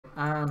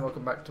And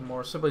welcome back to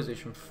more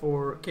Civilization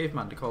 4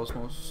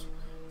 Caveman2Cosmos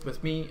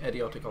with me,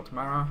 Idiotically.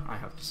 I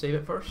have to save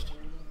it first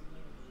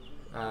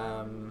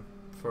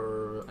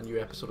for a new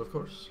episode, of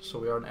course. So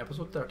we are on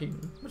episode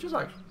 13, which is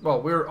actually, well,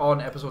 we're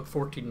on episode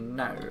 14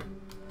 now.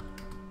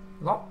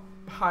 A lot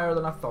higher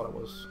than I thought it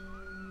was.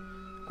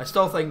 I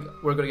still think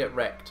we're going to get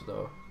wrecked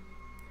though.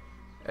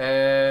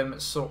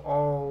 So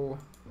all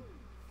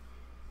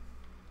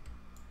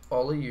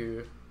of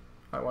you,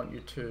 I want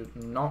you to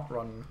not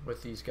run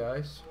with these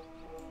guys.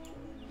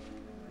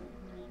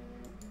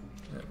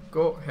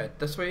 Go head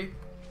this way.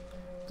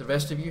 The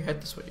rest of you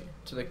head this way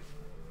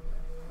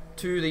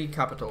to the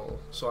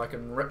capital, so I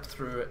can rip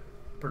through it.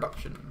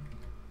 Production.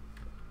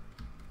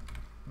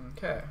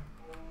 Okay.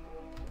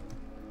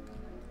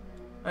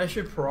 I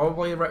should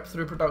probably rip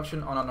through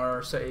production on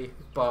another city,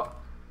 but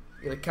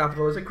the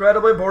capital is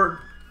incredibly important.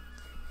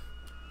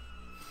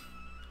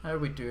 How are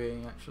we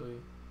doing actually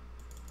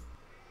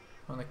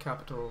on the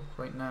capital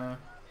right now?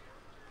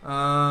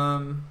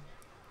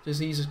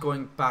 Disease is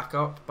going back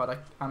up,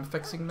 but I'm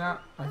fixing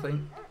that, I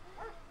think.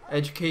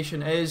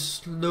 Education is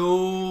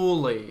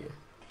slowly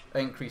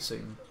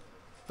increasing,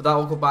 but that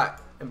will go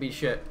back and be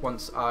shit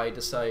once I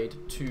decide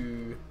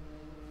to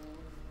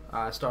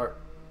start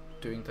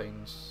doing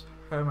things.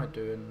 How am I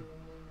doing?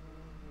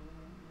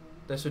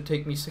 This would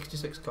take me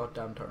 66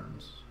 goddamn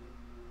turns.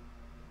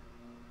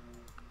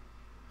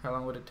 How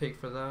long would it take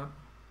for that?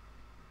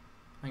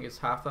 I think it's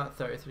half that,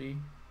 33,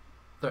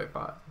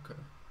 35, okay.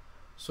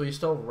 So you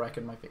still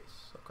wrecking my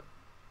face. Okay.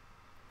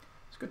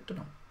 It's good to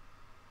know.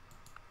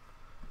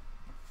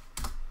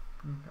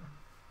 Okay.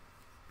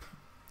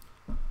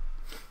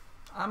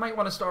 I might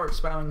want to start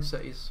spamming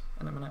cities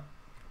in a minute.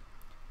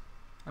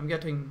 I'm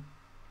getting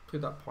to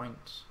that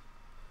point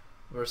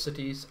where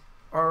cities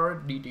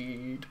are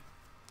needed.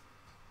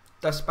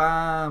 The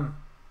spam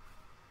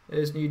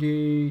is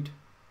needed.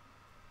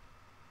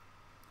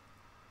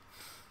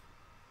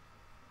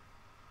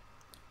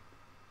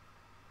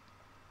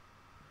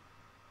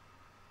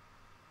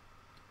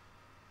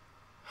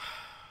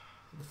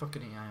 The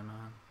fucking AI,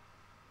 man.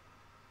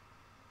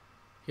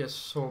 He has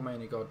so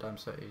many goddamn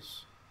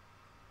cities.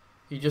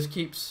 He just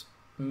keeps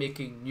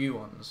making new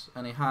ones,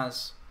 and he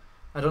has,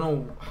 I don't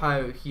know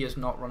how he is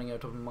not running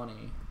out of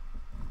money,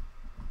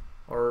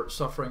 or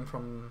suffering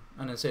from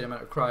an insane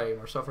amount of crime,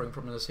 or suffering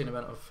from an insane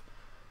amount of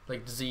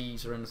like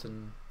disease or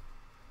anything.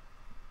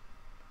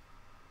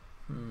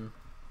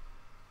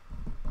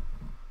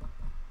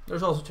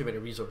 There's also too many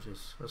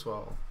resources as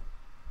well.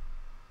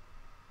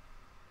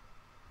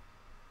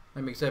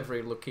 That makes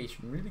every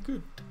location really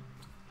good.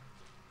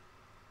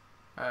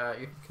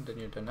 You can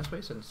continue down this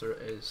way since there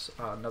is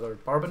another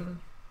Barbon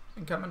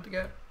encampment to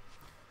get,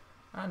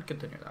 and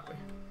continue that way.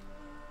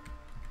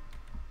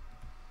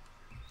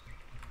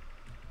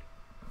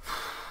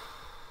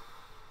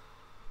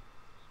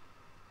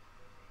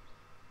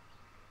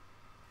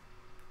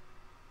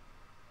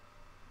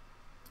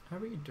 How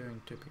are you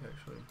doing, Tupi,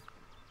 actually?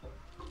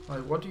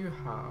 Like, what do you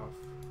have?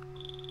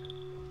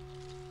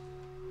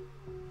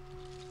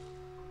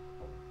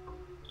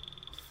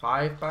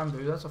 Five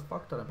bamboo? That's a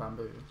fuck ton of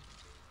bamboo.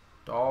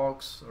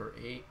 Dogs or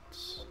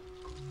 8s.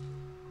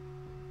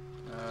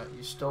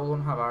 You still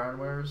don't have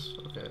ironwares?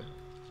 Okay.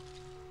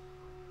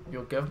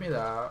 You'll give me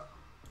that.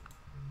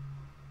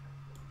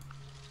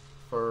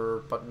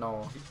 But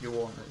no, you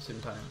won't at the same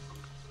time.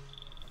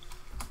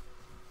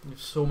 You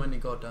have so many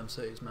goddamn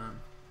cities, man.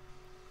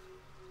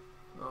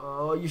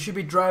 Oh, you should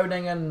be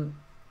drowning in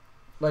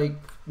like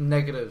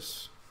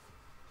negatives.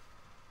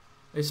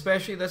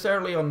 Especially this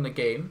early on in the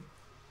game.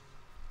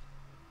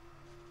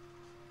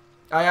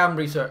 I am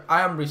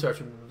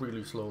researching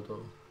really slow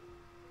though,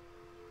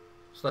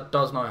 so that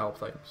does not help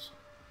things.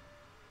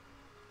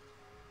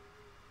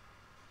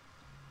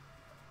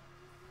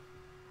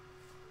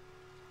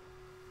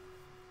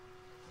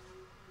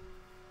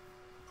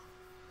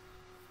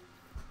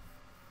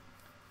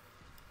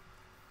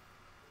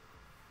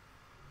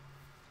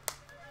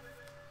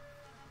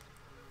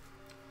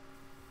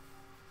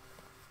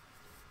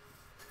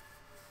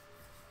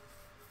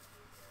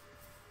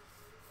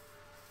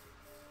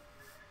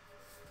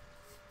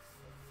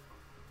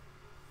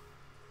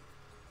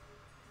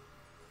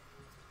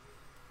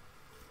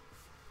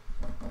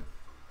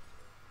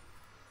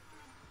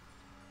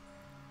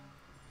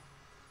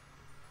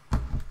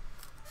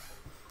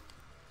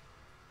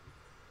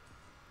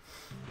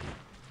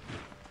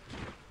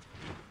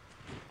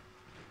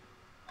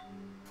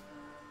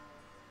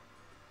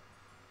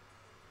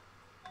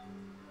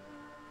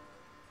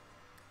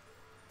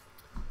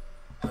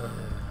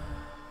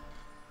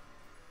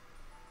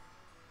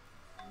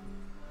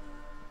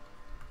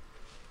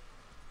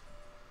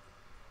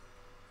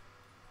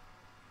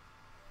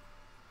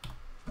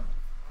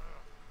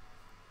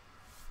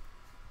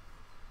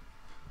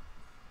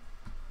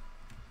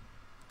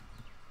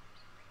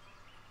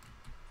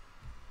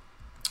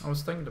 I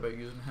was thinking about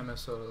using him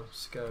as a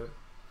scout.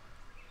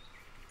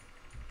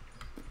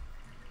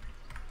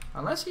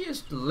 Unless he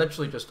is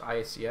literally just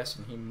ICS,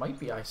 and he might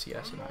be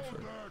ICS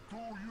actually.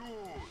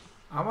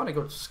 I want to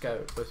go to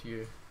scout with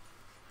you.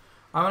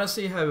 I want to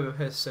see how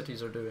his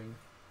cities are doing.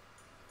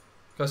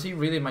 Because he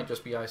really might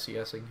just be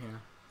ICSing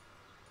here.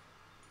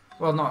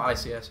 Well, not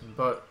ICSing,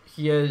 but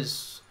he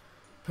is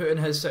putting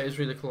his cities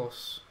really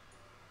close.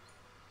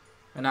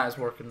 And that is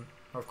working,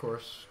 of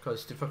course,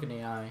 because the fucking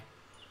AI.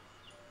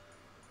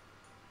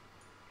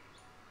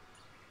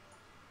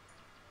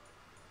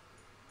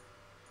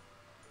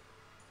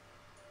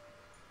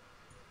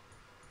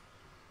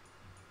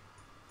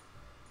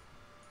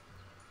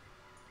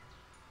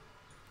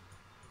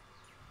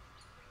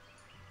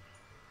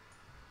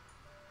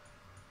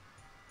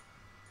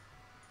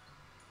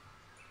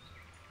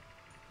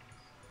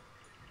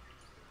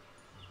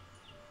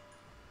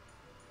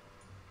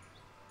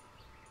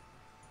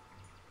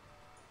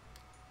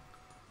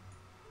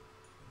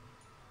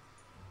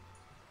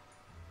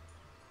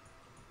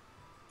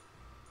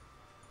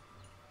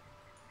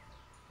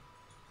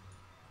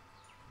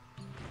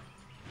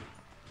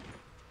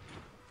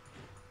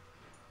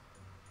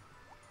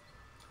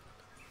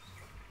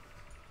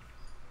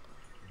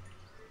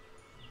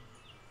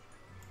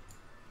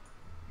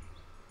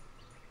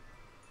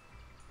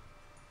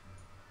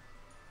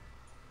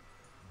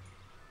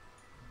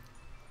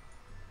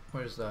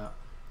 Where's that?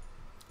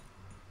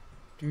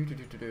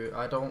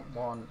 I don't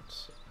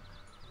want.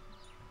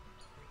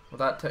 Will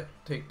that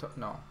take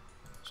no?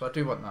 So I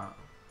do want that.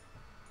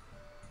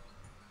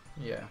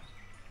 Yeah.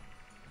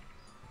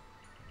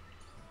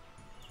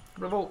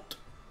 Revolt.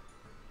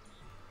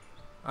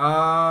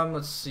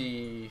 Let's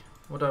see.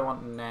 What do I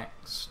want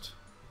next?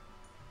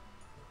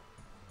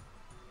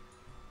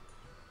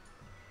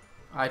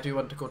 I do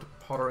want to go to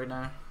pottery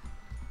now.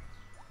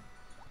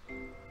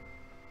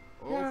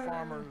 Oh,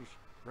 farmers,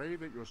 pray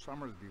that your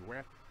summers be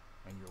wet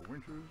and your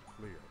winters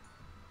clear.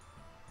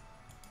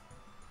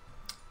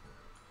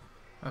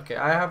 Okay,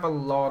 I have a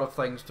lot of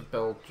things to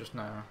build just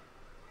now.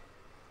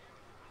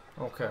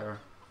 Okay.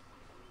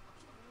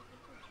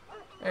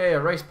 Hey, a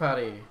rice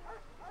paddy.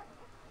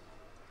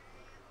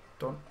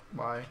 Don't.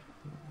 Why?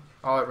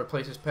 Oh, it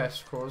replaces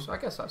pest crows. I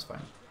guess that's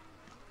fine.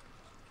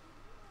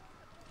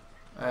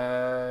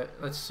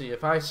 Let's see.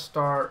 If I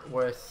start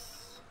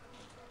with,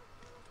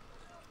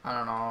 I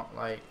don't know,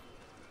 like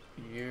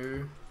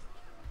you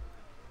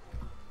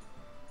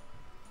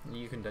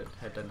can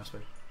head down this way.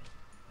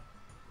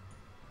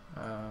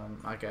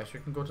 I guess you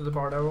can go to the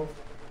barred owl.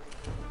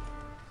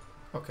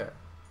 Okay.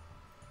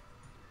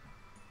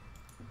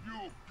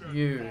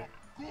 You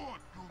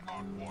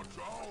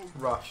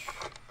rush.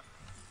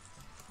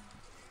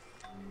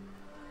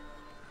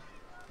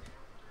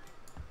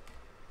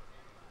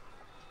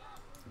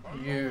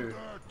 You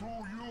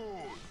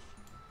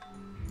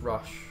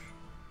rush.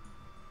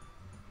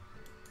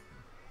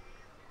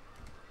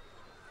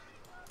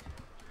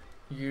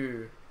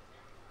 You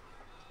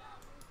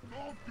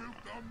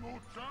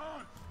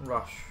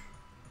rush.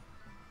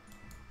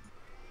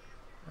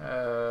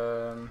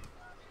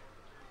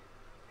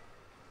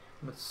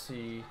 Let's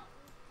see.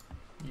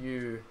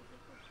 You.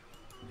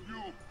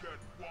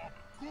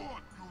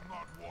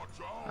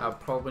 I'll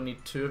probably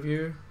need two of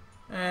you.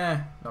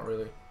 Not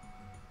really.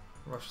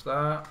 Rush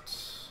that.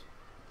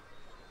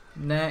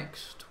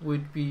 Next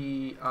would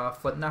be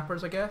flint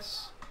nappers, I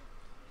guess.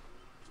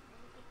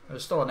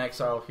 There's still an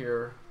exile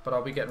here, but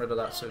I'll be getting rid of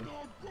that soon.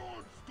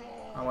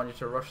 I want you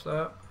to rush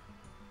that.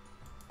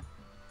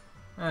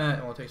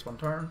 It only takes one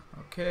turn.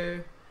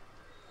 Okay.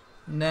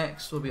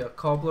 Next will be a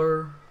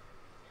cobbler.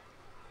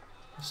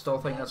 I still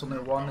think that's only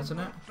one, isn't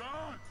it?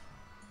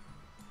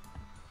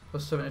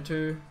 Plus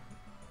 72.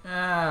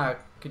 I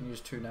can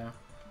use two now.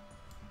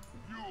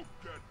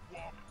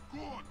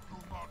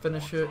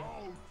 Finish it.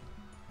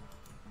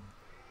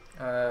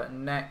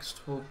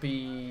 Next will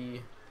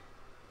be.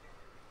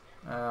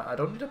 I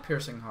don't need a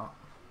piercing hut.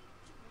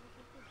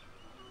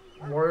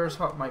 Warrior's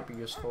hut might be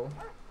useful.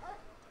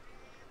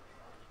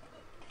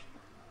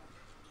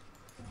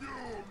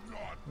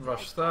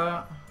 Rush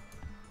that.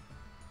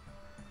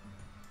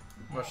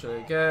 Rush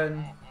it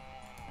again.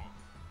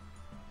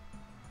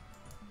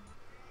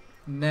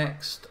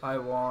 Next, I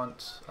don't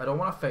want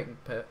a fighting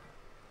pit.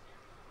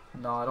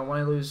 No, I don't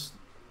want to lose.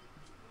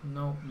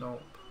 Nope,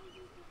 nope.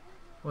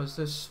 What is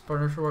this?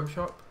 Furniture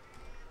workshop?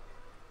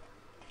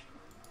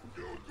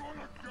 You're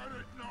gonna get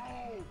it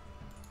now.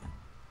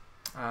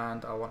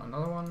 And I want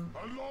another one.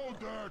 Hello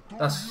there,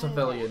 That's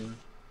civilian.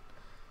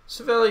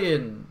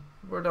 Civilian!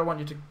 Where do I want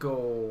you to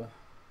go?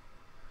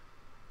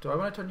 Do I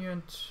want to turn you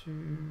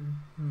into...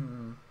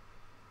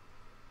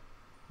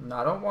 No,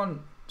 I don't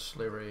want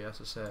slavery, as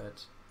I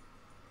said.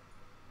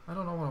 I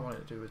don't know what I want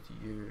to do with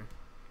you.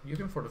 You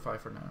can fortify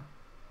for now.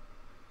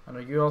 And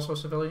are you also a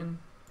civilian?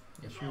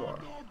 Yes, you are.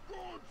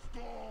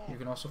 You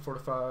can also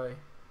fortify.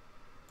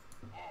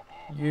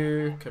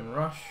 You can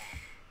rush.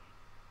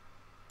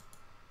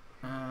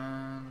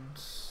 And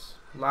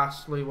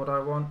lastly, what I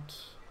want...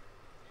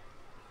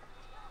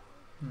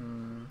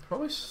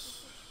 probably...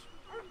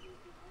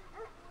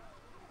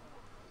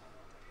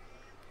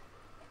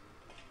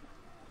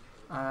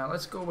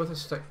 let's go with a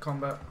stick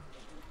combat.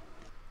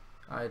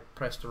 I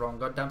pressed the wrong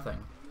goddamn thing.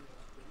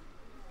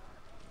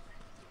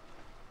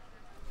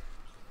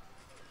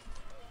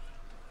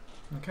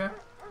 Okay.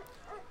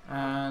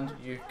 And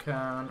you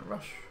can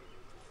rush.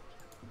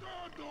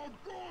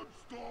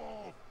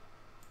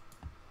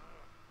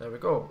 There we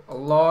go. A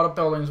lot of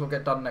buildings will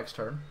get done next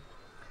turn.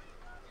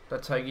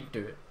 That's how you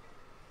do it.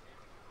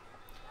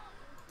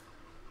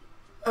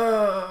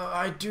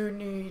 I do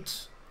need...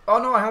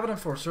 Oh no, I have an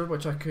enforcer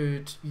which I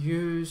could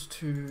use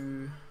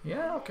to...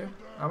 Yeah, okay.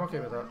 I'm okay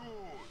with that.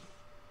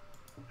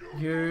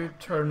 You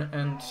turn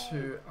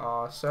into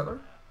a settler.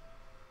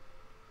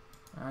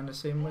 And the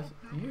same with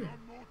you.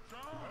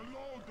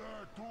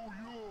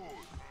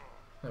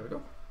 There we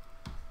go.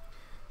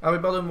 I'll be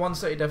building one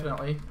city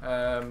definitely.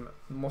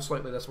 Most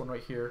likely this one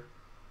right here,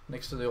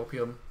 next to the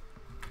opium.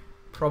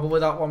 Probably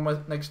that one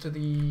with next to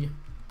the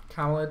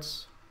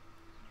camelids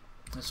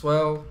as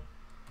well.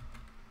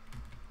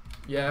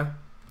 Yeah,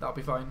 that'll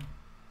be fine.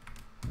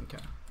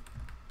 Okay.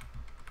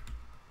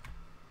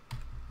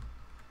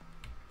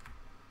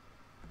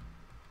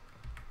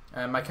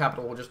 And my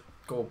capital will just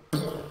go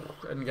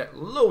and get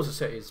loads of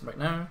cities right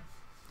now.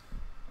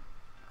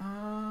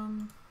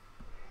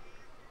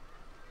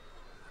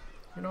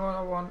 You know what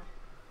I want?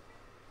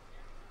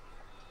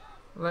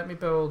 Let me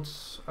build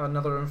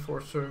another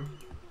enforcer.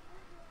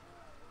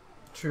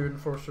 2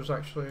 enforcers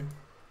actually.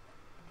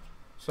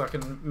 So I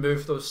can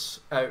move those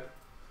out.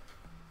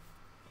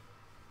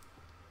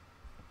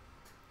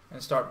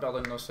 And start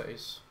building those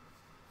cities.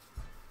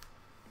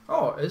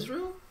 Oh,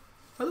 Israel?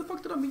 How the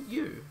fuck did I meet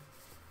you?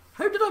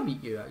 How did I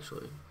meet you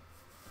actually?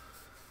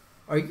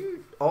 Are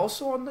you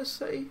also on this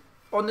city?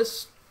 On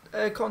this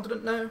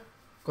continent now?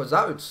 Because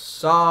that would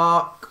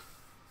suck.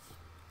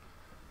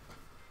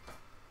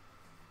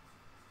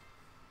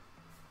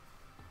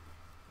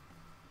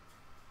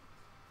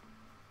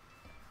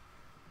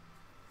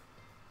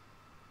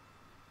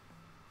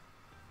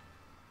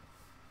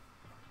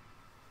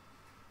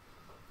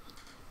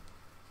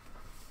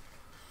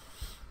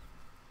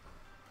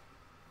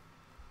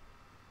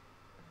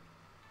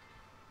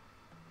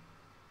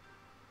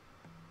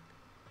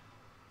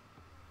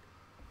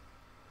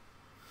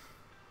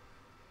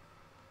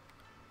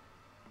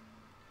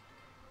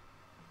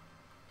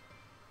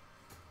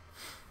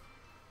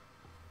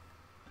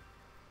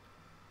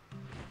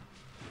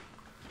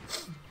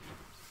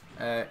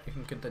 You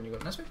can continue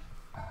going this way.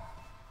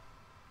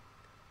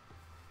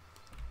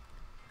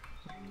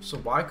 So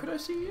why could I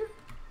see you?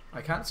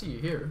 I can't see you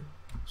here.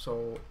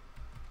 So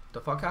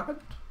the fuck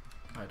happened?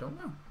 I don't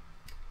know.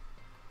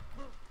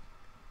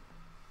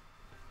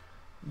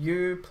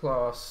 You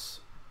plus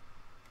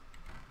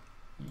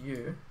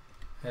you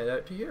head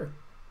out to here.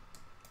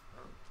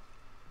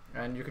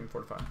 And you can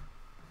fortify.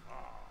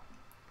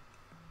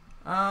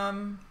 I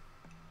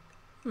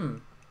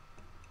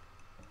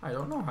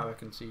don't know how I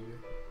can see you.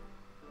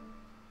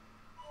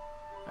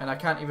 And I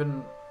can't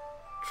even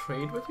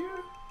trade with you?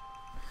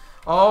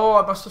 Oh,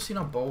 I must have seen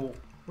a boat.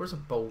 Where's a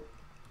boat?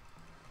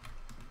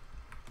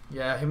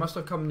 Yeah, he must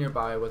have come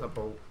nearby with a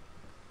boat.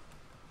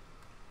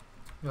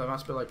 Yeah, it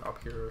must be like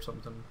up here or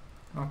something.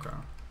 Okay.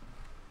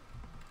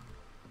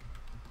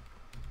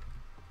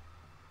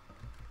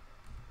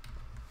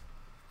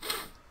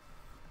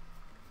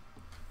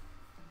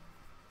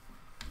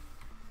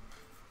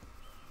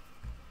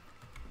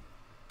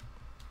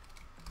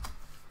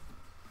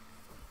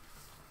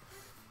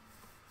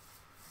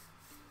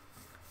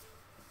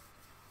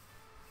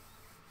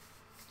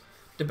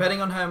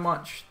 Depending on how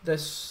much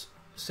this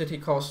city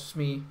costs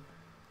me,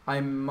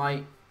 I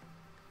might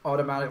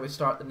automatically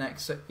start the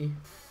next city.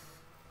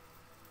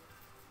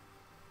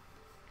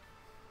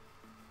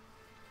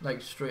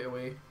 Like straight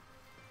away.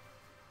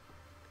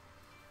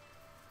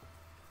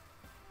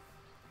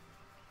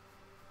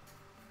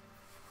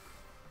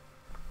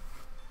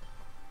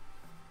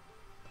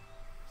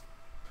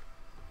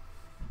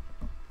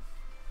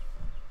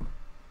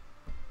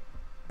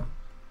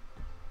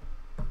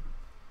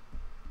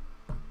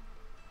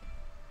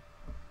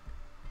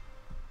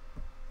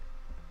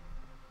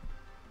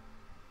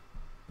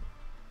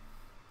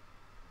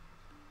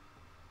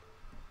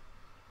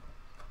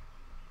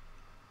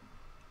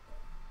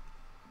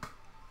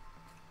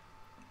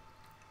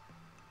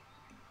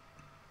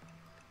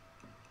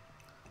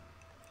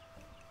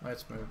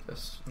 Let's move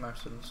this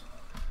mountains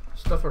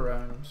stuff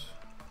around.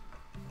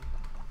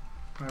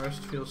 My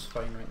wrist feels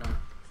fine right now.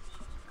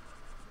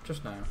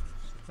 Just now.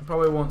 It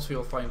probably won't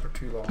feel fine for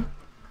too long.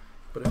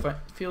 But if it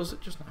feels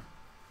it just now.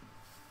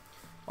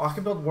 Oh, I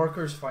can build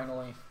workers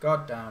finally.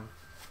 God damn.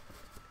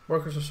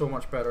 Workers are so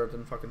much better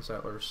than fucking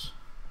settlers.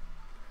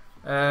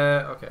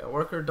 Okay, a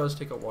worker does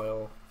take a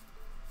while.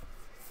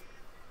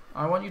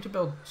 I want you to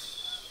build...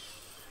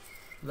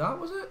 That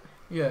was it?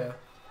 Yeah.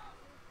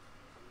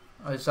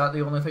 Is that the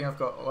only thing I've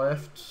got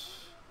left?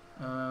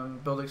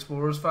 Build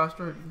explorers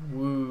faster?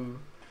 Woo.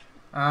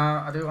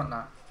 I do want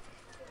that.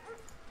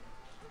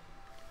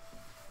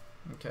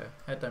 Okay,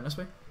 head down this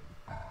way.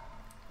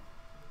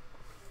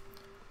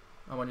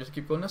 I want you to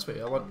keep going this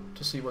way. I want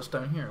to see what's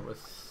down here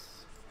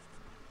with...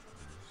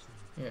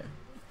 Yeah.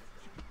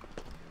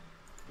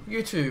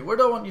 You two, where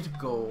do I want you to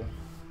go?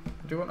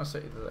 I do want to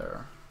city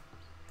there.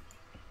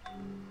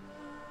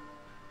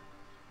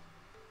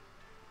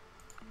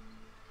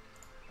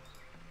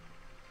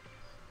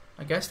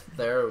 I guess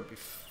there would be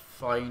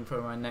fine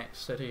for my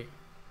next city.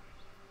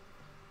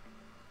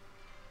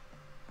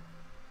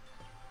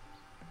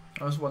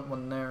 I just want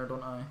one there,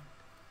 don't I?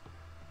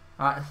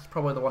 It's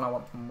probably the one I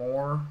want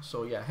more,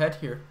 so yeah, head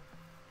here.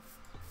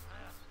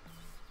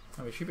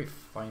 Oh, we should be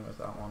fine with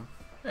that one.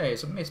 Hey,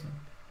 it's a mason.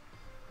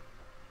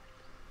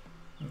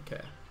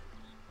 Okay.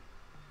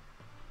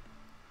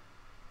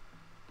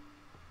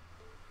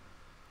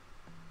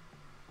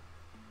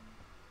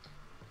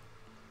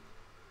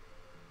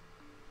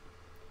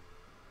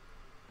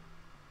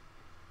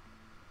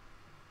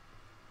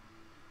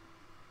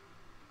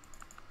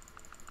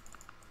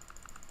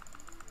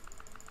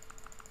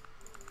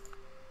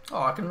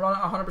 Oh, I can run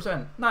it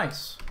 100%.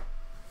 Nice.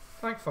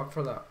 Thank fuck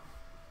for that.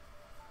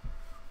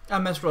 I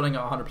miss running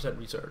at 100%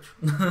 research.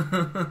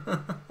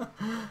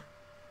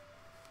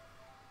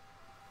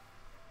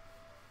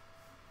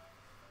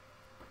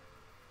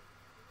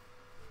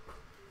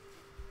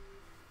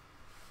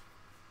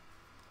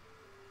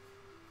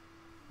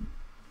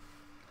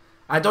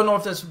 I don't know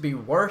if this would be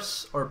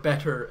worse or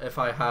better if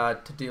I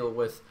had to deal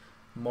with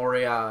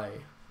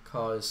Morai,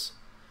 because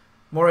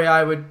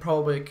Morai would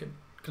probably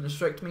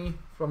constrict me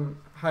from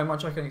how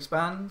much I can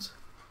expand,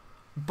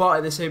 but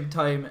at the same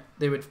time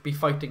they would be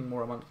fighting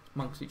more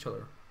amongst each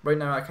other. Right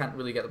now I can't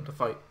really get them to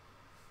fight.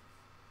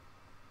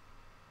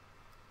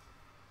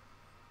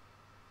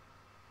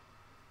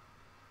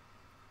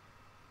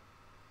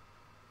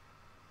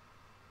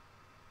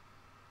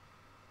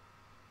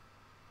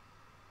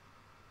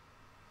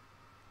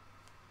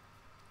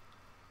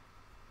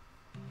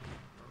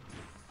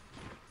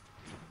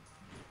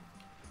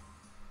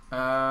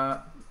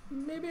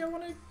 Maybe I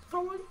want to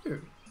follow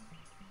you.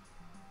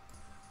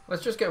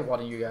 Let's just get one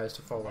of you guys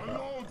to follow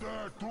up.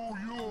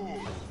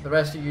 The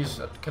rest of you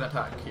can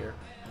attack here.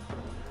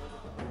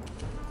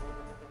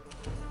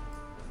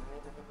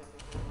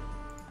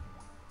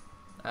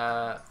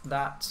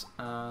 That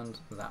and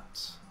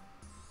that.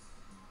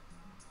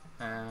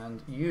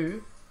 And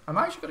you, I'm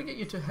actually going to get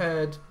you to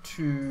head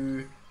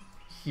to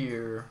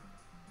here.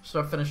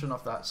 Start finishing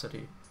off that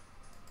city.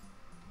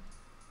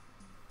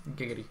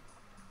 Giggity.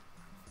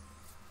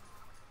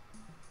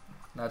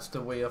 That's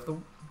the way of the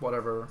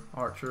whatever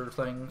archer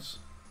things.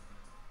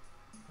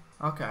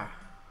 Okay.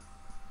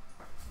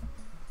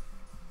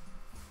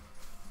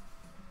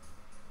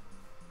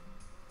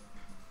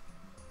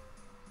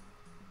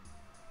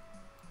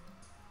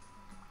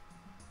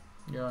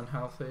 You're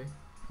unhealthy.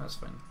 That's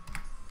fine.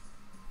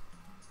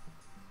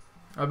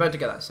 I'm about to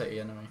get that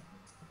city anyway.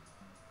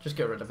 Just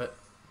get rid of it.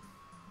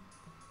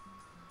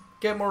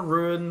 Get more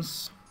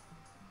ruins.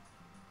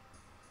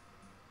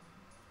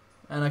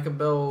 And I can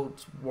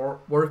build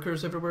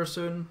workers everywhere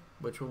soon,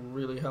 which will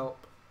really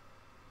help.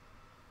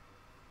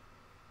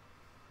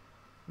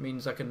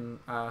 Means I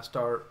can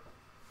start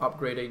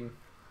upgrading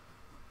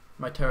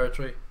my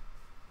territory,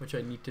 which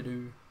I need to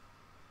do.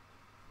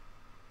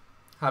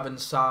 Having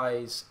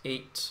size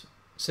 8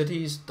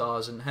 cities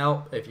doesn't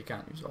help if you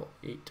can't use all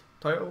 8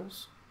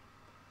 titles.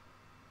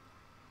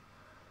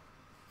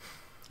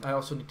 I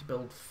also need to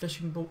build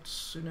fishing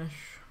boats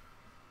soonish.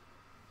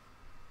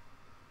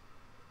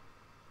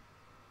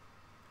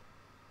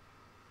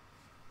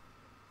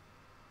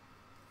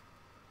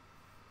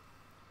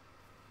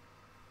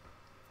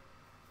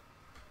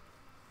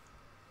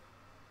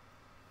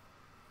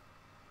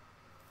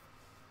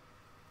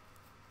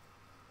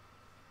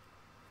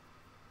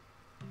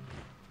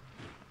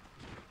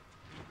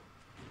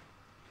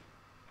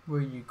 Where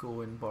are you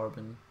going,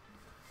 Barbin?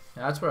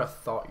 Yeah, that's where I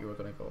thought you were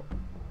gonna go.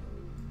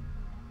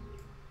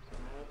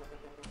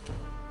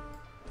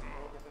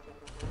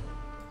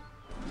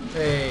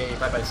 Hey,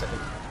 bye bye city.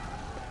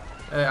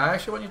 I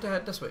actually want you to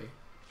head this way.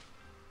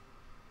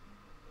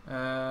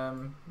 Yeah,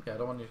 I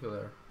don't want you to go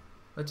there.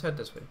 Let's head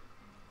this way.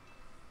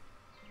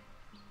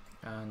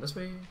 And this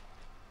way.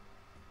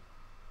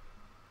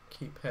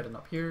 Keep heading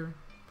up here,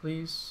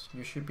 please.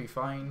 You should be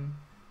fine.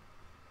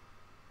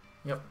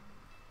 Yep.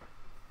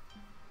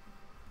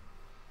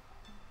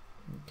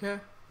 Okay.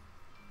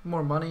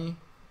 More money.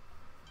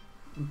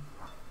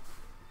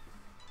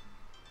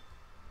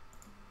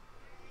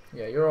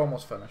 Yeah, you're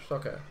almost finished.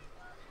 Okay.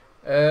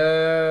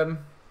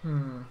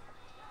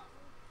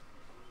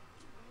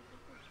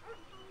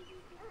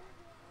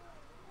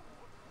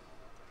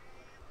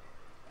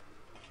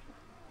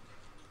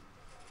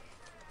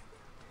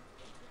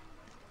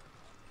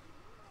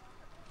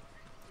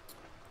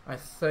 I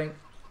think,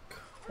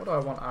 what do I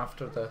want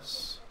after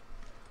this?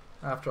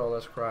 After all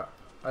this crap?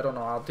 I don't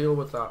know, I'll deal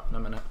with that in a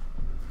minute.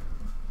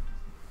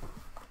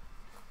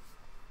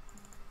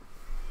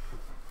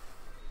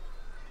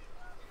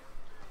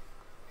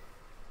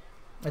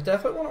 I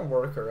definitely want a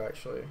worker,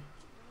 actually.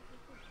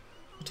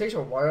 It takes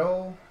a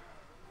while.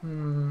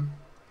 I've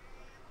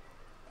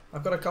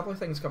got a couple of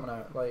things coming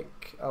out,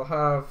 like, I'll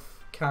have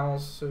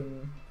camels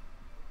soon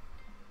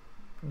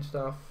and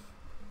stuff.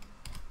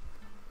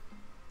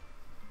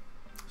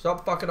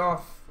 Stop fucking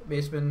off,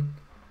 Baseman.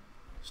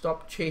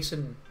 Stop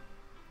chasing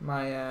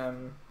my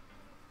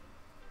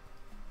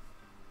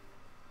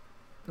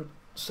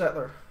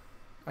settler.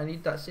 I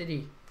need that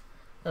city.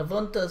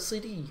 Avanta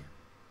City.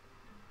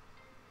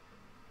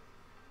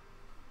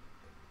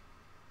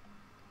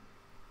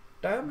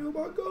 Damn you,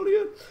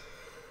 Mongolians!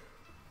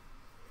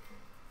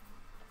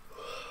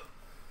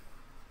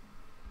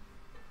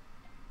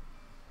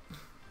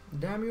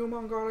 Damn you,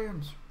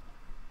 Mongolians!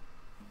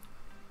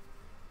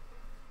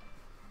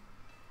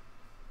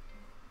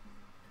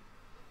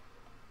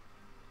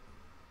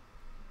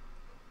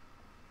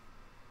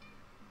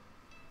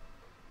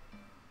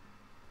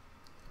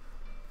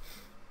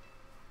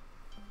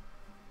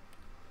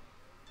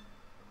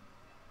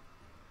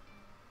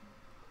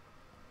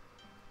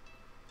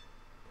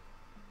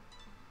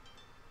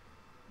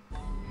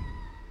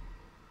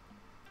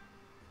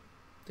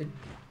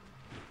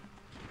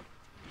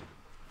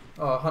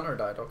 Oh, Hunter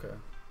died, okay.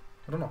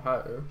 I don't know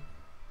how.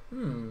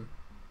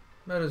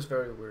 That is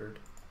very weird.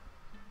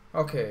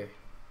 Okay.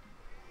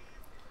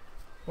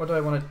 What do I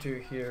want to do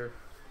here?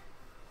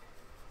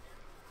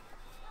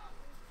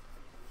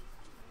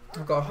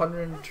 I've got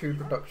 102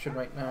 production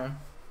right now.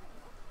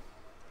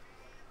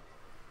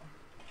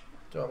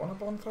 Do I want a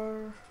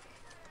bonfire?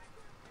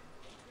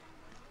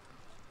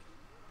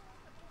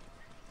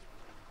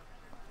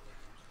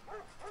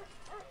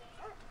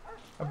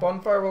 A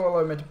bonfire will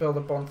allow me to build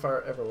a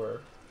bonfire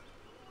everywhere.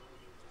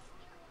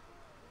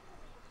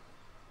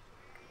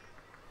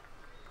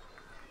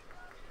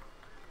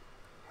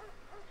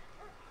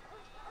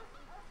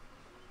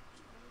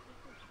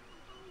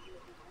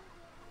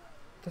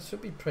 This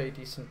would be pretty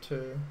decent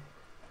too.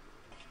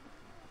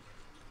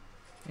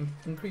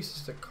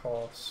 Increases the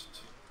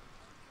cost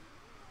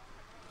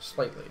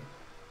slightly.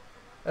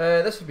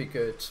 This would be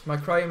good. My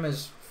crime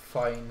is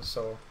fine,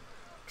 so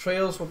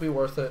trails will be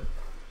worth it.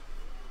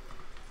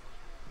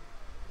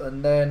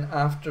 And then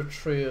after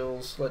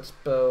trails, let's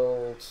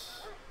build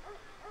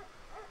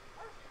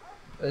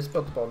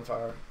the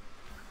bonfire.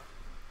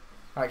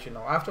 Actually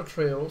no, after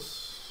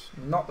trails,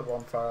 not the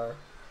bonfire,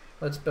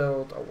 let's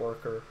build a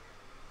worker.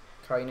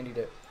 Kinda need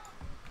it.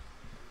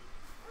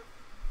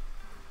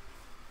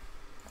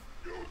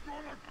 You're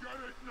gonna get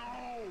it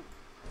now.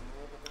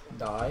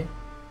 Die.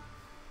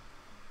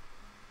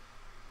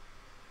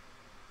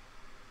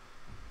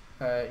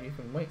 You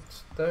can wait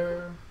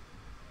there.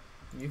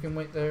 You can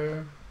wait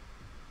there.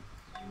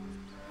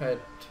 Head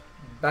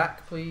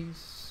back,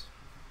 please.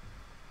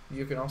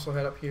 You can also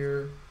head up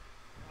here.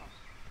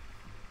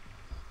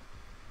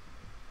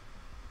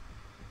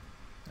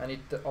 I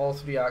need all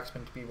 3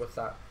 axemen to be with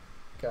that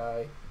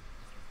guy.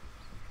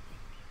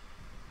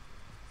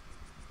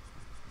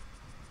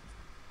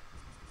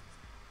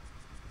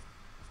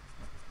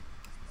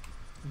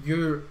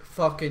 You're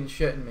fucking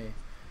shitting me.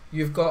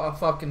 You've got a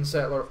fucking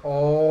settler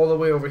all the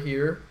way over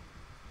here.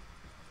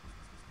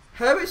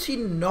 How is he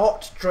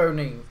not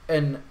drowning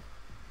in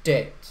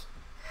debt?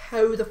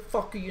 How the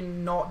fuck are you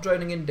not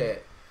drowning in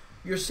debt?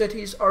 Your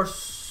cities are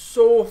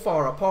so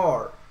far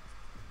apart.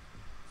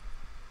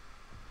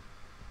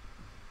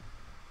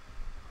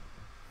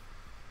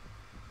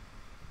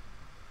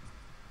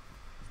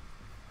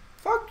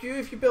 Fuck you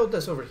if you build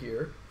this over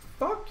here.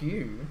 Fuck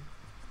you.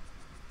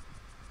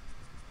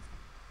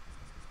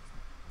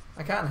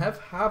 I can't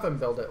have him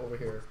build it over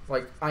here.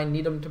 Like, I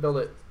need him to build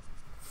it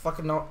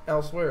fucking not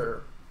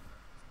elsewhere.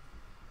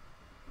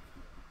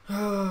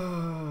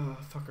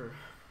 Fucker.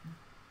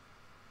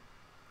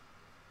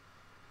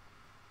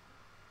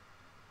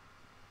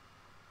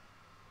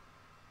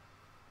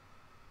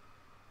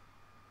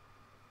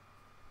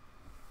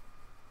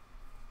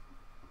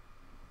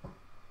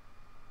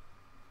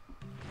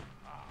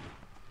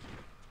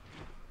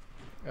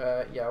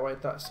 Yeah,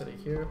 wait, that city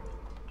here.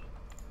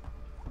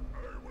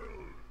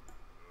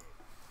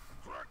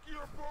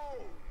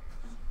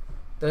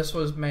 This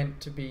was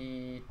meant to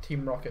be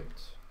Team Rocket.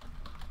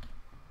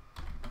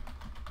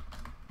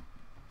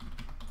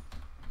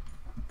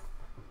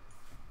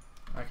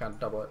 I can't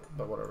double it,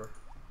 but whatever.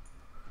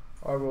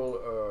 I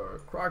will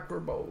crack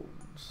your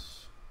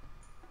bones.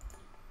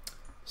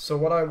 So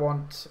what I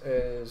want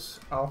is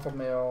alpha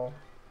male,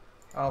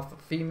 alpha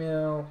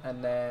female,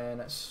 and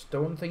then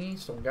stone thingy,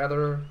 stone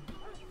gatherer.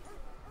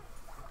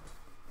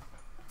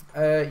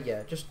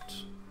 Yeah, just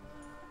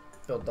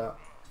build that,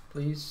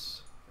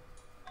 please.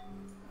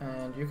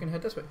 And you can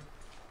head this way.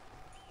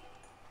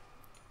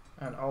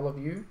 And all of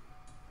you,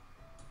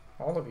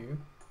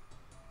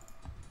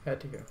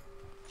 head to here.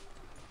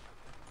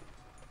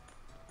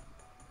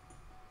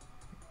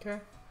 Okay.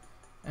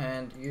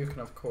 And you can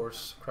of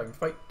course crime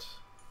fight.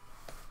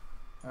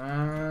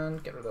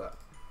 And get rid of that.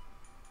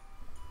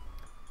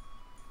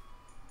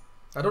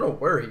 I don't know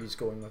where he's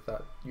going with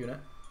that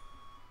unit.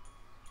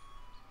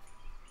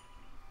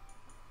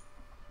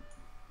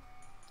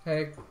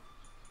 Hey.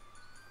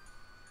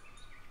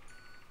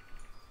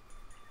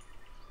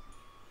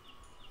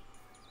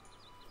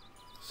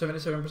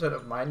 77%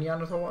 of my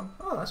Neanderthal one?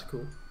 Oh, that's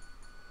cool.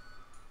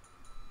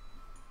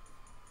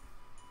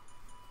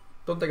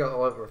 Don't think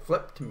it'll ever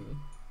flip to me.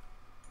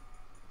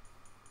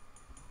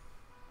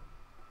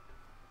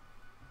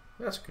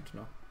 That's good to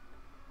know.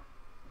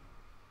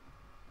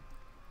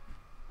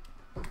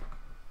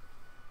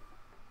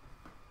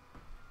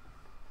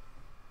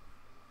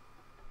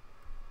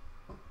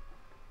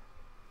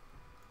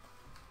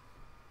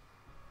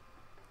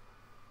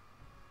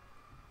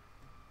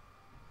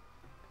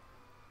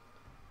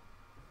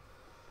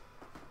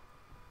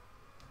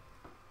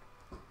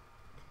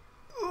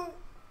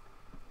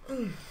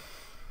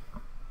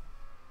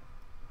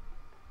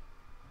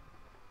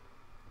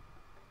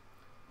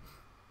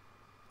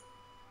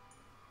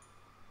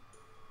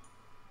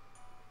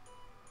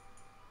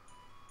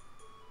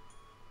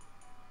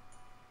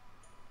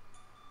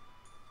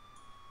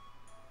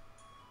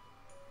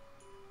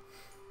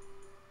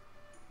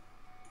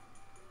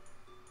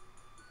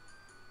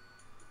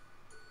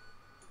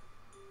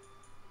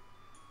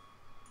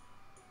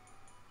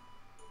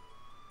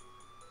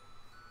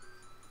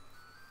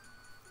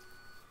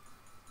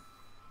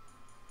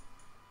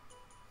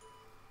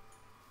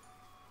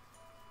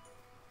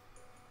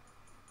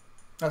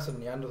 That's a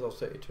Neanderthal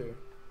city too.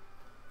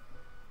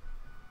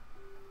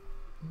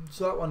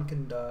 So that one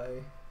can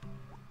die.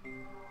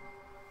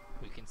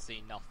 We can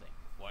see nothing,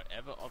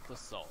 whatever of the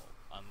soul,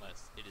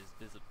 unless it is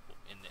visible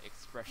in the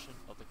expression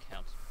of the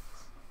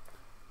countenance.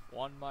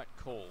 One might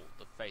call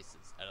the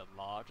faces at a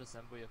large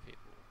assembly of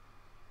people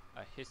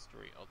a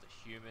history of the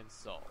human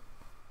soul,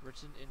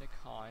 written in a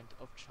kind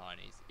of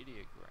Chinese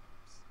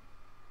ideograms.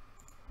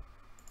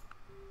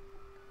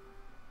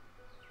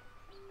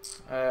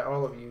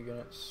 All of you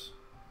units.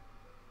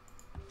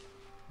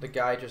 The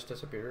guy just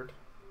disappeared.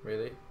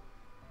 Really?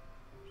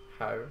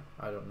 How?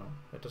 I don't know.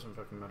 It doesn't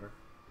fucking matter.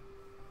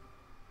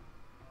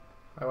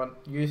 I want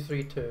you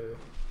three to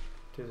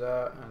do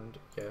that, and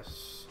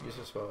yes, use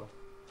as well.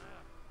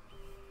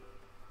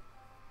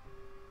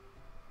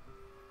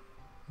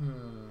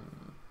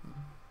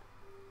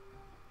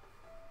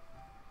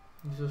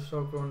 These are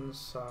still growing in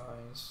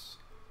size.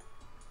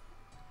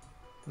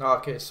 No,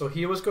 okay, so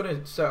he was going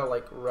to settle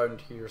like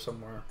around here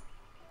somewhere.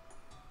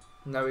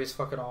 Now he's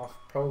fucking off.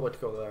 Probably to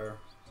go there.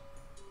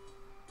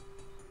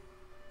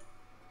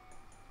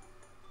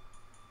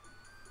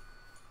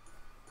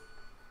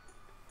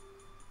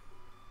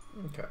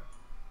 Okay.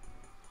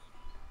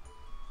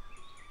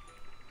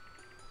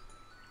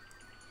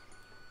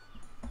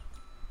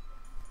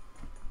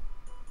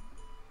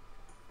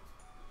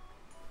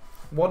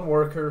 One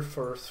worker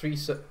for 3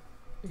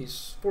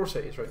 cities, 4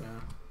 cities right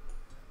now.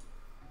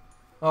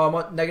 Oh, I'm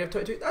at negative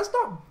 22. That's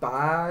not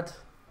bad.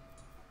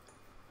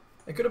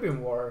 It could have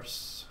been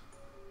worse.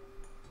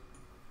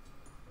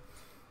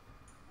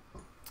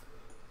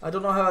 I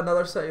don't know how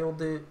another city will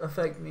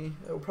affect me.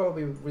 It will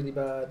probably be really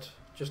bad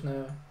just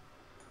now.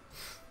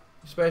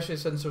 Especially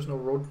since there's no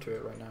road to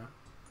it right now.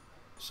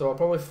 So I'll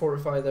probably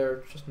fortify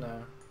there just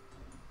now.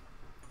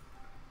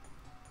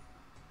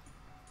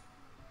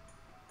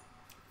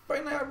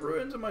 Finally I have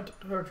ruins in my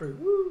territory.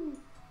 Woo!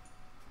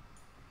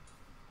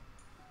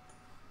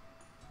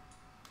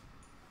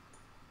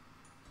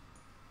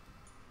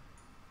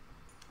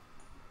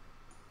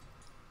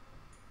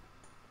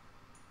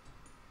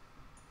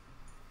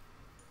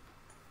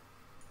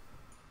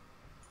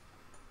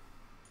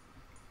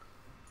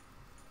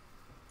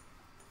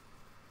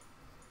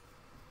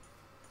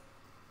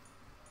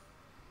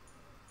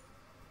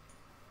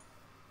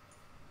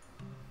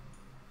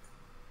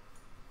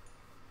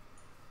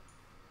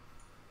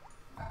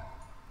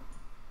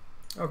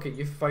 Okay,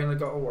 you finally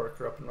got a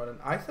worker up and running.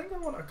 I think I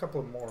want a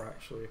couple more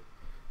actually.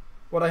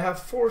 Well, I have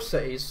 4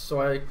 cities, so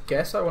I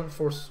guess I want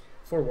 4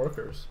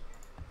 workers.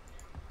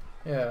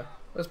 Yeah,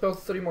 let's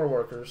build 3 more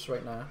workers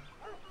right now.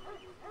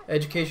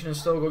 Education is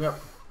still going up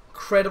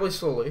incredibly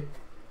slowly.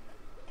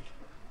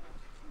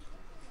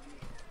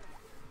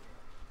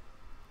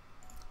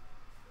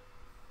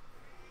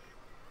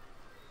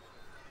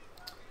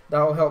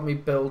 That'll help me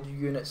build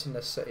units in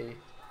this city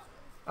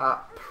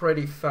at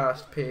pretty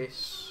fast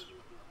pace.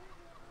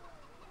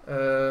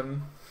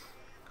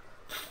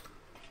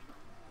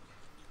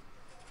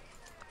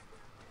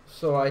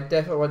 So I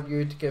definitely want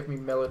you to give me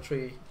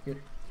military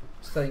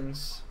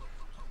things.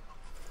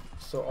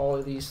 So all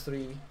of these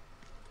 3,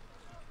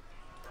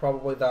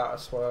 probably that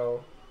as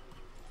well.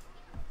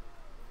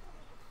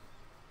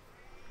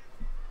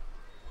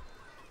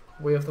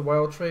 Way of the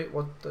Wild trait.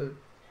 What the,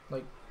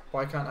 like?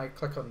 Why can't I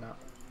click on that?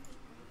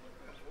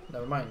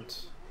 Never mind.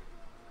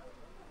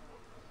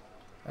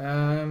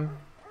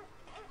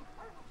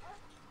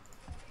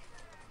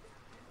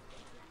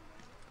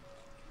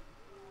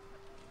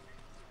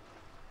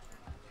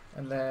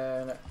 And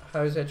then,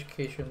 how's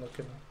education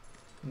looking?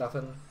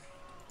 Nothing.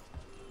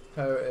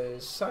 How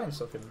is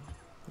science looking?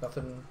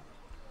 Nothing.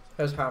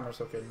 How's hammers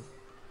looking?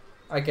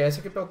 I guess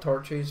I could build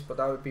torches, but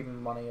that would be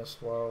money as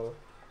well.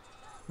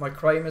 My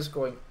crime is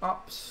going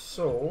up,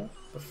 so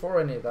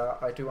before any of that,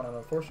 I do want an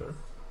enforcer.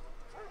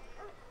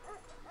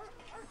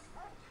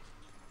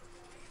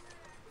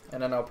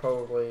 And then I'll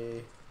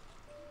probably...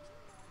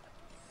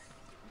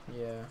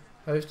 yeah.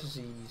 How's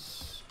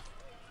disease?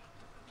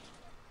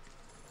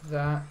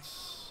 That,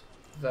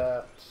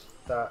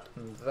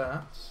 and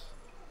that.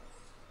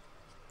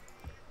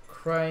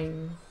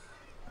 Crime.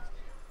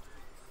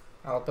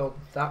 I'll build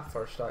that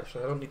first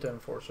actually, I don't need an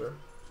enforcer.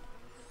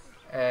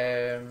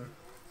 And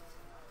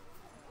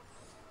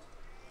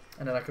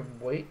then I can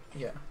wait,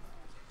 yeah.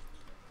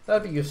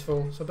 That'd be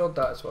useful, so build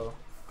that as well.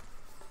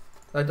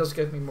 That does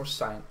give me more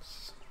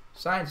science.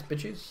 Science,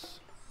 bitches.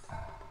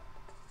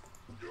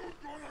 You're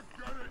gonna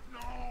get it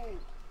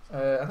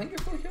now. I think you're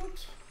fully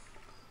healed.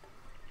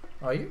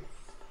 Are you?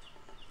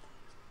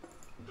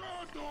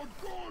 That's not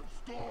good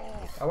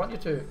stuff. I want you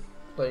to,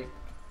 like,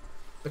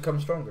 become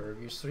stronger,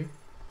 use 3.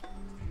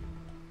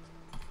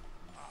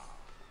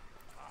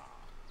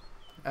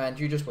 And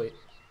you just wait.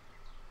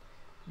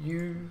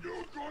 You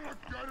You're gonna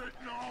get it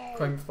now.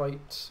 crime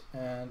fight,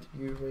 and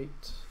you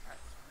wait.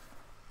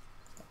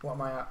 What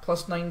am I at?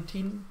 Plus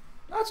 19?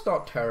 That's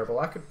not terrible,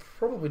 I could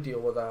probably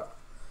deal with that.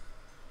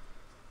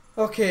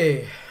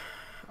 Okay.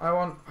 I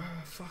want...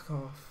 fuck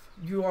off.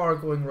 You are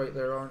going right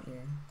there, aren't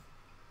you?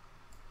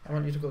 I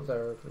want you to go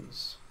there,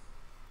 please.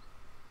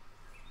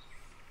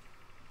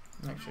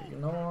 Actually, you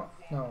know what?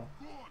 No.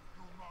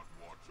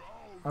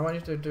 I want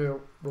you to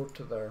do a road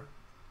to there.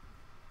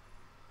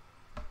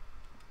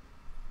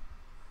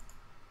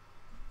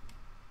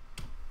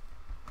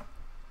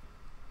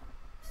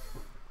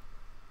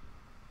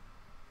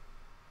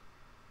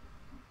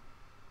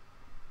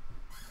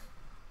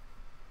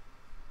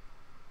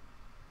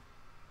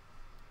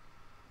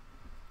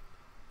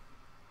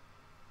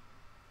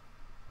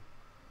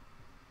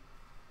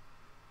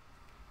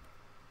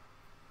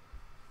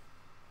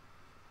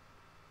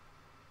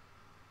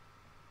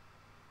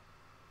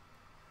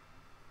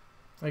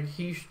 Like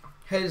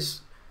his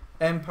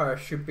empire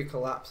should be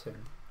collapsing.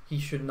 He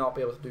should not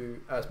be able to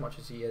do as much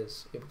as he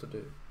is able to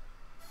do.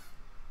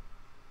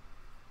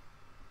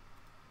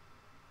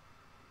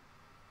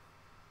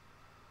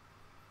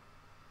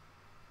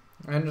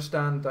 I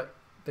understand that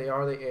they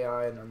are the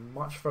AI and they're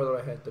much further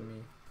ahead than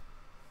me.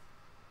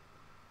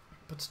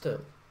 But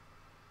still,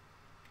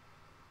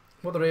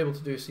 what they're able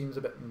to do seems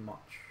a bit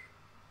much.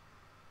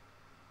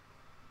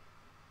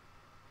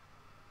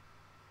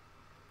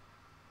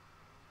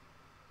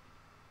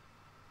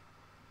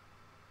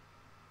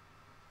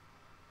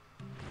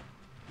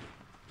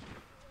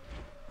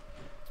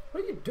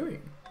 What are you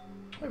doing?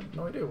 I have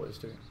no idea what he's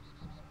doing.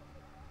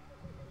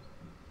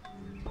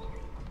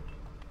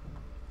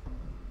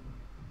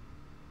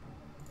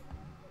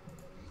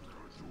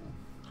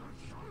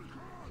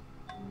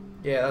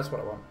 Yeah, that's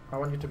what I want. I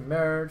want you to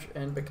merge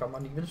and become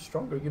an even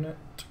stronger unit.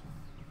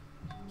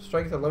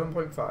 Strength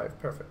 11.5,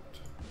 perfect.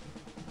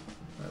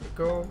 There we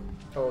go.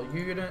 All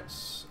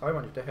units, I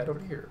want you to head over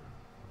here.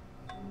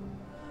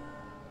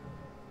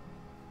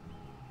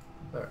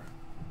 There.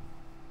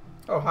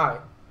 Oh, hi.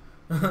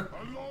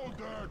 Hello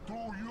there to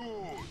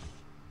you.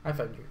 I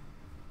found you.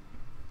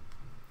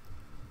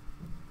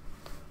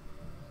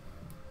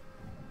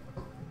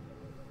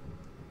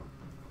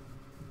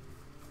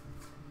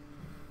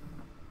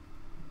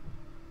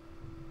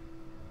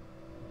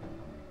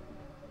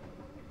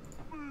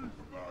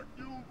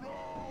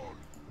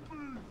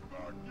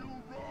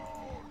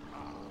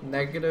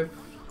 Negative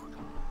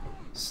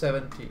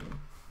 17.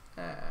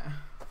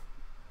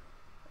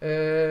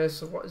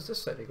 So what is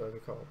this city going to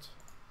be called?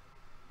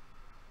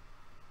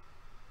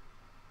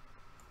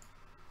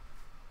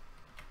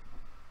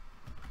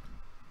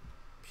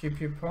 Pew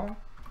Pew Pong?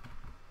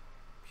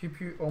 Pew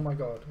Pew, oh my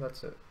god,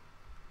 that's it.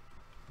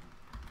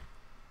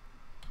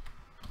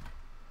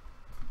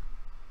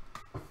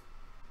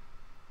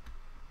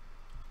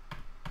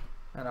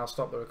 And I'll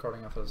stop the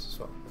recording after this as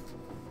well.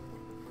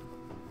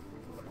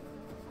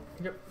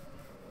 Yep.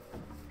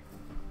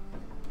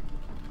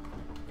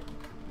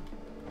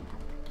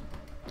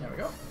 There we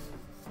go.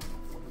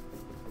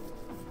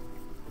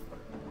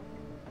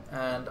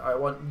 And I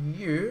want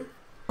you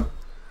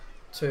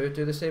to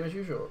do the same as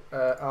usual.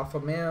 Alpha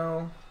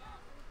male,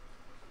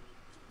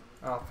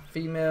 alpha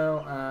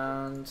female,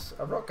 and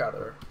a rock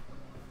gatherer.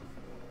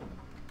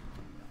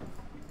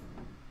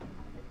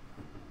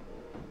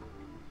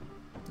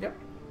 Yep.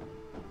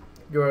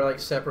 You're like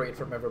separated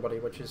from everybody,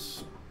 which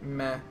is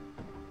meh.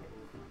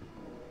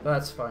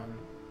 That's fine.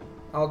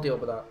 I'll deal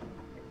with that.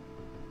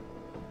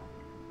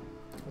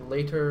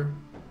 Later.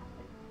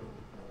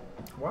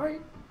 Why?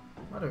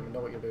 I don't even know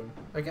what you're doing.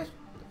 I guess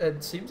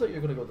it seems like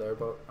you're gonna go there,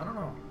 but I don't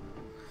know.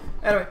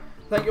 Anyway,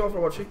 thank you all for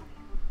watching.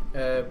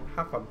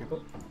 Have fun,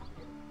 people.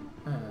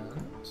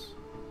 And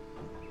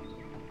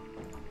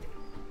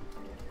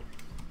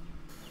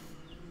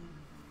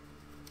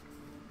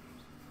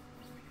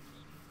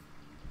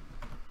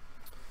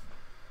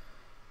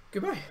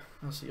goodbye.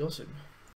 I'll see you all soon.